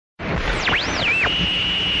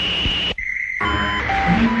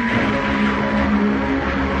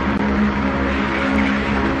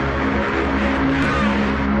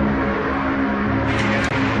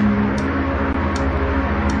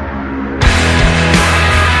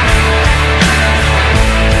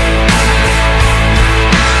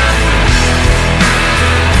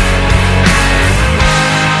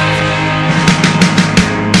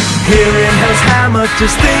stomach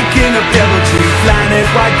just thinking of deviltry. Planet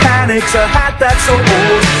white panics, a hat that's so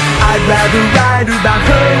old. I'd rather write about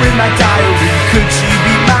her in my diary. Could she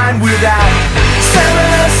be mine without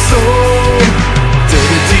selling her soul?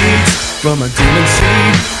 Dirty deeds from a demon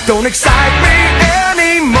seed don't excite me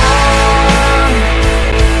anymore.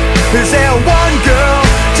 Is there one girl,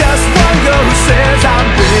 just one girl who says I'm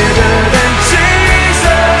bigger than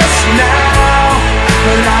Jesus now?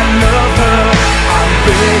 And I love her, I'm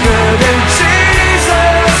bigger than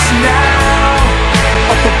Jesus now.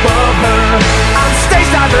 Up above her, I'm stage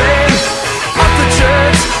diving up the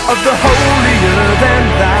church of the holier than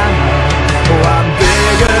thou. Oh, I'm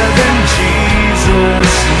bigger than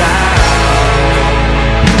Jesus now.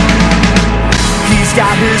 He's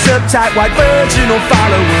got his uptight white virginal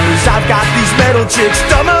followers. I've got these metal chicks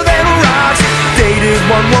dumber than rocks. Dated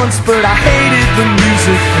one once but I hated the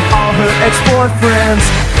music. And all her ex-boyfriends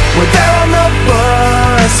were there on the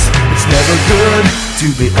bus. It's never good to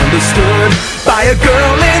be understood by a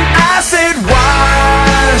girl in acid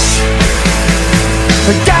wash.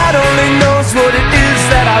 God only knows what it is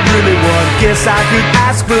that I really want. Guess I could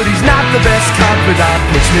ask, but he's not the best confidant.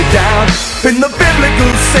 Puts me down in the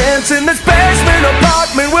biblical sense in this basement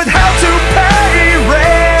apartment with how to pay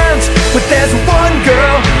rent. But there's one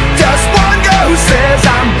girl, just one girl who says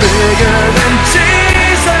I'm bigger than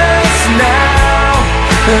Jesus now.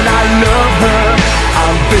 And I love her,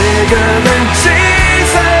 I'm bigger than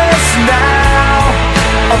Jesus now.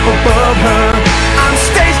 Up above her, I'm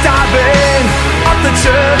stage diving up the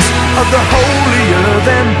church of the holier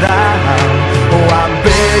than thou. Oh, I'm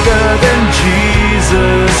bigger than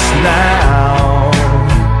Jesus now.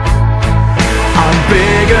 I'm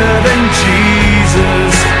bigger than